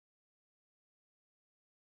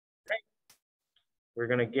we're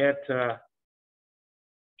going to get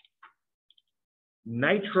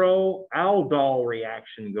Nitro Aldol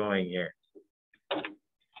reaction going here.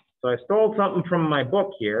 So I stole something from my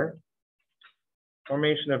book here.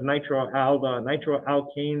 Formation of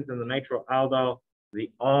nitroaldehydes and the nitroaldol,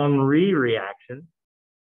 the Henry reaction.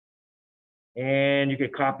 And you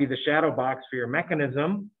could copy the shadow box for your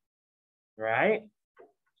mechanism, right?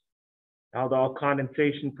 Aldol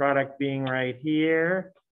condensation product being right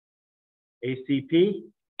here, ACP.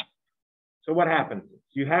 So what happens?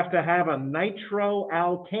 You have to have a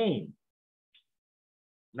nitroalkane.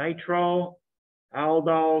 Nitroaldols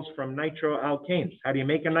from nitroalkanes. How do you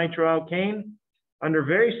make a nitroalkane? Under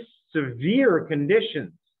very severe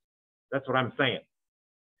conditions. That's what I'm saying.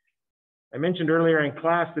 I mentioned earlier in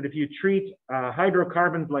class that if you treat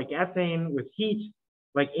hydrocarbons like ethane with heat,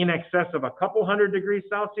 like in excess of a couple hundred degrees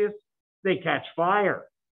Celsius, they catch fire.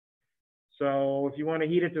 So if you want to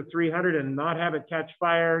heat it to 300 and not have it catch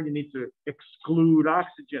fire, you need to exclude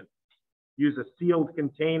oxygen. Use a sealed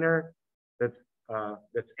container that's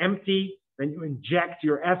empty. Then you inject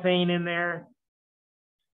your ethane in there.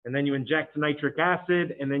 And then you inject nitric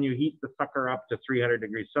acid, and then you heat the sucker up to 300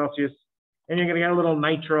 degrees Celsius. And you're going to get a little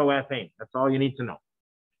nitroethane. That's all you need to know.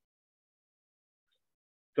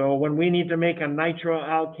 So when we need to make a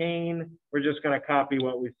nitroalkane, we're just going to copy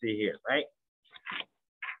what we see here, right?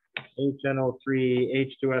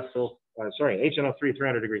 HNO3, H2SO, HNO3,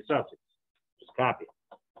 300 degrees Celsius. Just copy.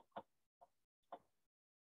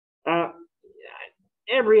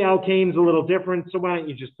 Every alkane's a little different, so why don't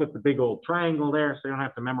you just put the big old triangle there so you don't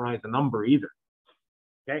have to memorize the number either,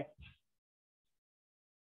 okay?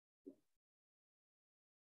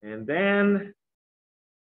 And then,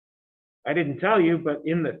 I didn't tell you, but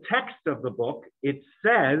in the text of the book, it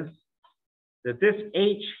says that this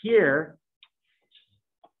H here,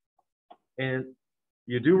 and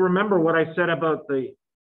you do remember what I said about the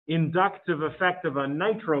inductive effect of a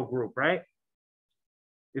nitro group, right?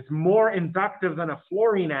 It's more inductive than a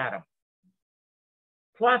fluorine atom.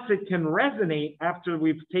 Plus, it can resonate after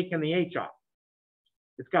we've taken the H off.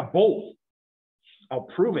 It's got both. I'll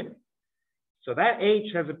prove it. So that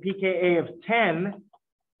H has a pKa of 10,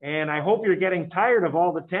 and I hope you're getting tired of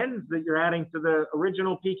all the 10s that you're adding to the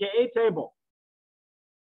original pKa table.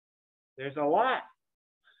 There's a lot.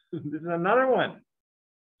 This is another one.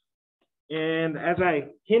 And as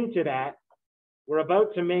I hinted at, we're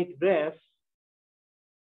about to make this.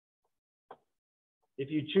 If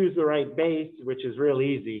you choose the right base, which is real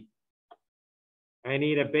easy, I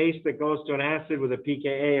need a base that goes to an acid with a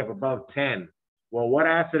pKa of above 10. Well, what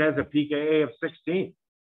acid has a pKa of 16?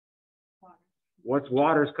 Water. What's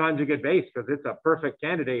water's conjugate base? Because it's a perfect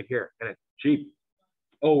candidate here, and it's cheap.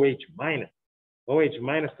 OH minus. OH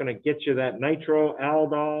minus is going to get you that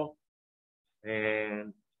nitroaldol,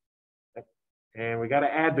 and we got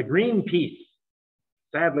to add the green piece.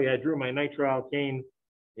 Sadly, I drew my nitroalkane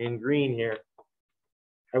in green here.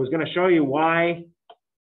 I was going to show you why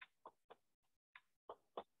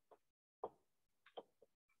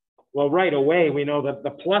well, right away, we know that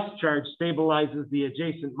the plus charge stabilizes the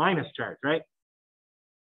adjacent minus charge, right?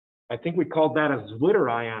 I think we called that a Zwitter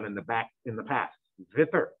ion in the past.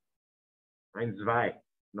 Zwitter. Ein, zwei.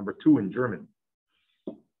 Number 2 in German.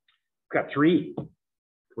 We've got 3.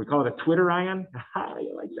 We call it a Twitter ion.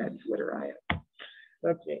 You like that Twitter ion?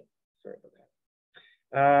 Okay. Sorry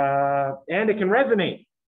about that. And it can resonate.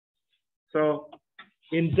 So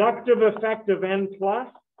inductive effect of N plus.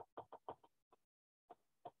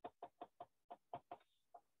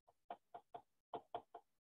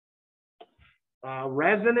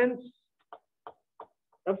 Resonance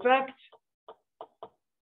effect.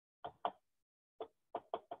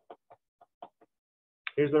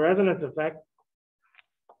 Here's the resonance effect.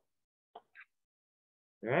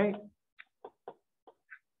 All right.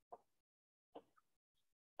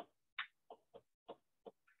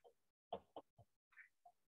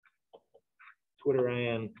 Twitter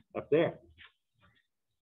ion up there.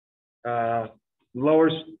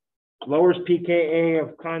 Lowers pKa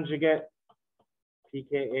of conjugate,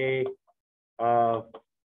 pKa of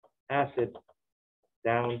acid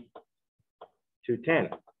down to 10.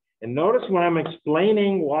 And notice when I'm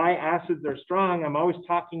explaining why acids are strong, I'm always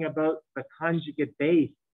talking about the conjugate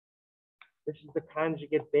base. This is the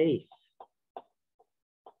conjugate base.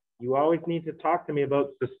 You always need to talk to me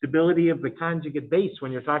about the stability of the conjugate base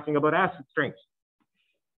when you're talking about acid strengths.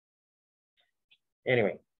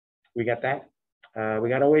 Anyway, we got that. We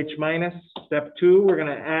got OH minus. Step 2, we're going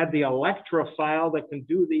to add the electrophile that can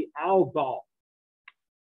do the aldol.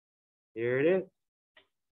 Here it is.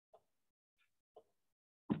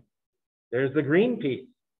 There's the green piece.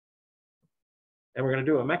 And we're going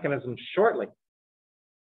to do a mechanism shortly.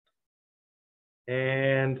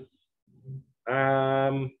 And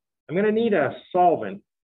I'm going to need a solvent,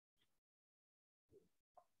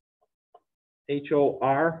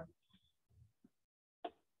 HOR.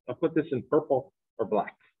 I'll put this in purple or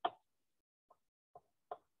black.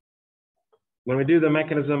 When we do the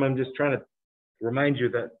mechanism, I'm just trying to remind you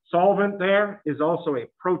that solvent there is also a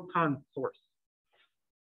proton source.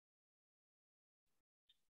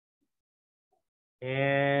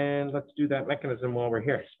 And let's do that mechanism while we're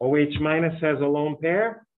here. OH minus has a lone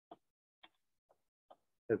pair.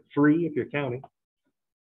 That's 3 if you're counting.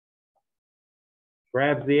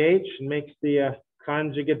 Grabs the H and makes the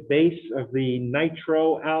conjugate base of the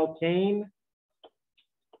nitroalkane.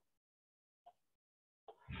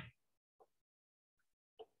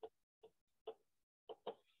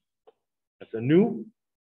 That's a nu.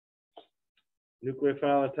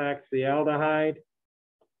 Nucleophile attacks the aldehyde.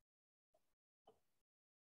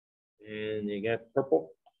 And you get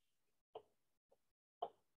purple.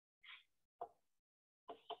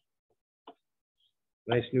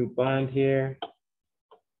 Nice new bond here.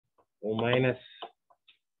 O minus.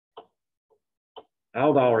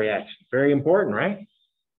 Aldol reaction. Very important, right?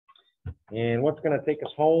 And what's going to take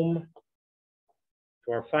us home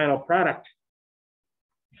to our final product?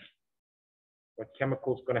 What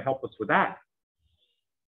chemical is going to help us with that?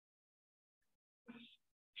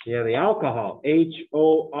 Yeah, the alcohol,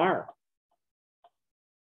 HOR.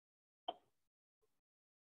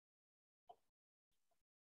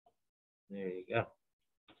 There you go.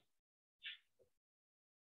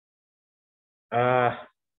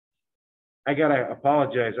 I gotta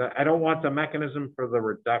apologize. I don't want the mechanism for the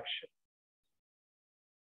reduction.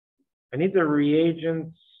 I need the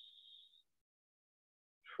reagents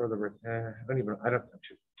for the,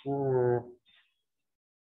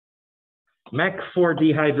 MEC for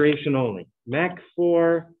dehydration only. MEC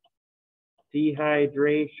for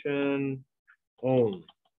dehydration only.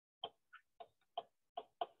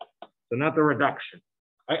 So not the reduction.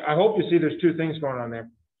 I hope you see there's two things going on there.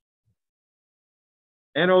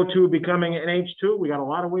 NO2 becoming NH2, we got a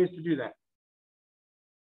lot of ways to do that.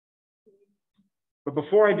 But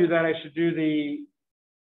before I do that, I should do the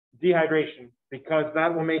dehydration because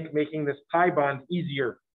that will make making this pi bond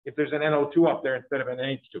easier if there's an NO2 up there instead of an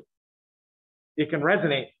NH2. It can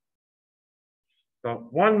resonate. So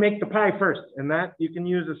one, make the pi first, and that you can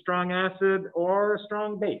use a strong acid or a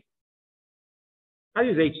strong base. I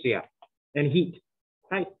use HCl and heat.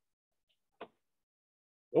 Hi.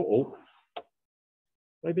 Uh-oh.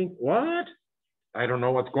 I think, what? I don't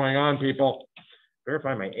know what's going on, people.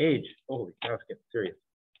 Verify my age. Holy cow, it's getting serious.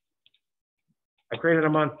 I created a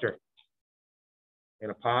monster.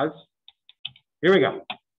 Gonna pause. Here we go.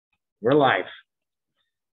 We're live.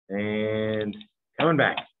 And coming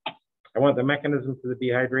back. I want the mechanism for the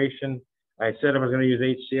dehydration. I said I was going to use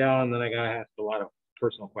HCl, and then I got asked a lot of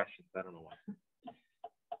personal questions. I don't know why.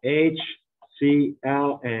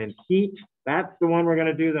 HCl and heat. That's the one we're going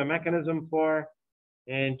to do the mechanism for.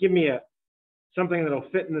 And give me something that'll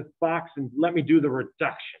fit in this box and let me do the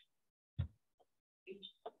reduction.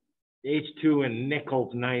 H2 and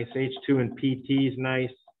nickel's nice. H2 and PT's nice.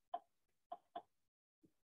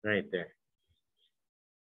 Right there.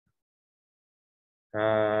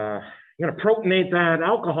 You're going to protonate that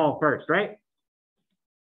alcohol first, right?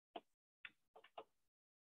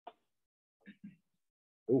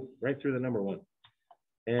 Ooh, right through the number 1.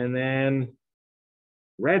 And then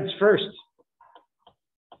reds first.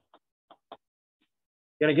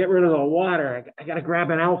 Got to get rid of the water. I got to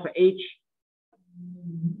grab an alpha H.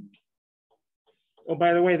 Oh,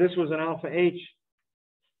 by the way, this was an alpha H.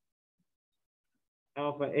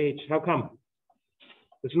 Alpha H. How come?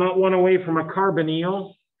 It's not one away from a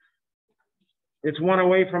carbonyl. It's one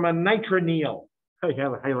away from a nitronyl. I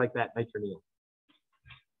like that, nitronyl.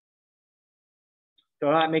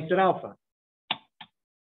 So that makes it alpha.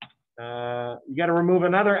 You got to remove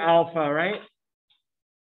another alpha, right?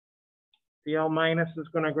 The L minus is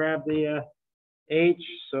going to grab the H.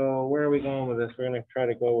 So where are we going with this? We're going to try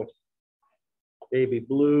to go with baby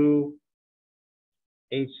blue.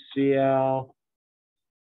 HCl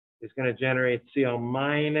is going to generate Cl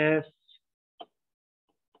minus,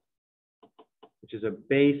 which is a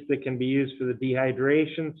base that can be used for the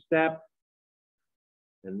dehydration step.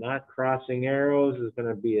 And not crossing arrows is going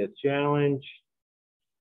to be a challenge.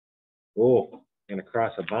 Oh, I'm going to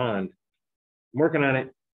cross a bond. I'm working on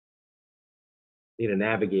it. Need a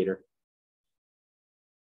navigator.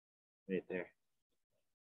 Right there.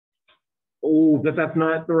 Oh, but that's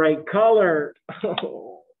not the right color.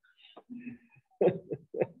 Oh.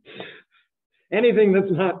 Anything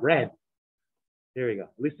that's not red. Here we go.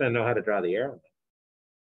 At least I know how to draw the arrow.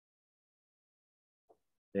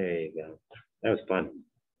 There you go. That was fun.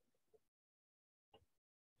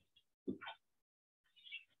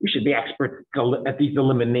 We should be experts at these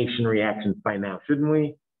elimination reactions by now, shouldn't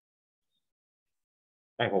we?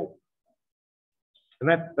 I hope. And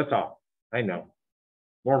that's all. I know.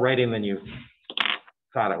 More writing than you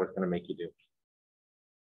thought I was going to make you do.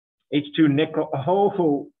 H2 nickel.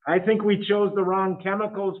 Oh, I think we chose the wrong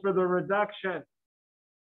chemicals for the reduction.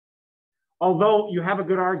 Although you have a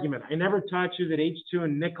good argument. I never taught you that H2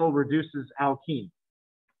 and nickel reduces alkene.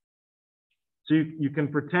 So you can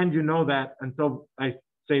pretend you know that until I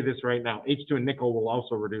say this right now. H2 and nickel will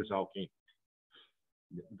also reduce alkene.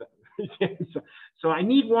 So I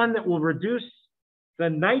need one that will reduce the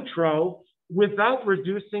nitro without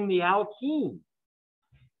reducing the alkene.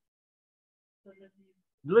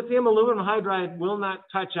 Lithium aluminum hydride will not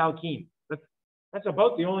touch alkene. That's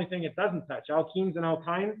about the only thing it doesn't touch. Alkenes and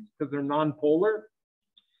alkynes, because they're non-polar.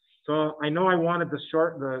 So I know I wanted the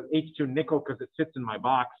H2 nickel because it fits in my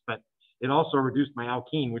box, but it also reduced my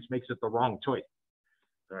alkene, which makes it the wrong choice.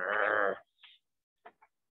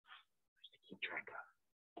 Keep track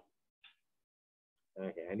of.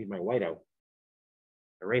 Okay, I need my whiteout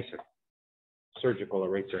eraser, surgical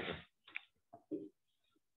eraser.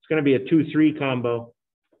 It's going to be a 2-3 combo.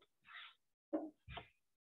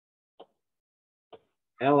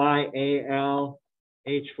 LIALH4.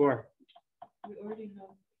 We already have.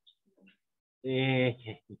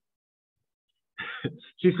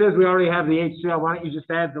 She says we already have the HCl. Why don't you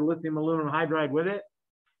just add the lithium aluminum hydride with it?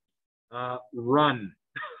 Run.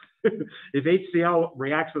 If HCl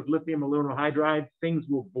reacts with lithium aluminum hydride, things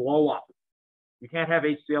will blow up. You can't have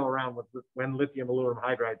HCl around when lithium aluminum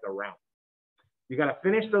hydride is around. You got to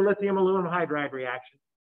finish the lithium aluminum hydride reaction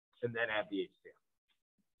and then add the HCl.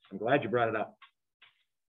 I'm glad you brought it up.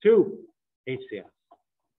 2 HCl.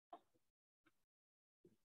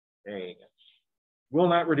 There you go. Will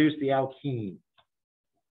not reduce the alkene.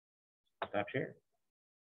 Stop sharing.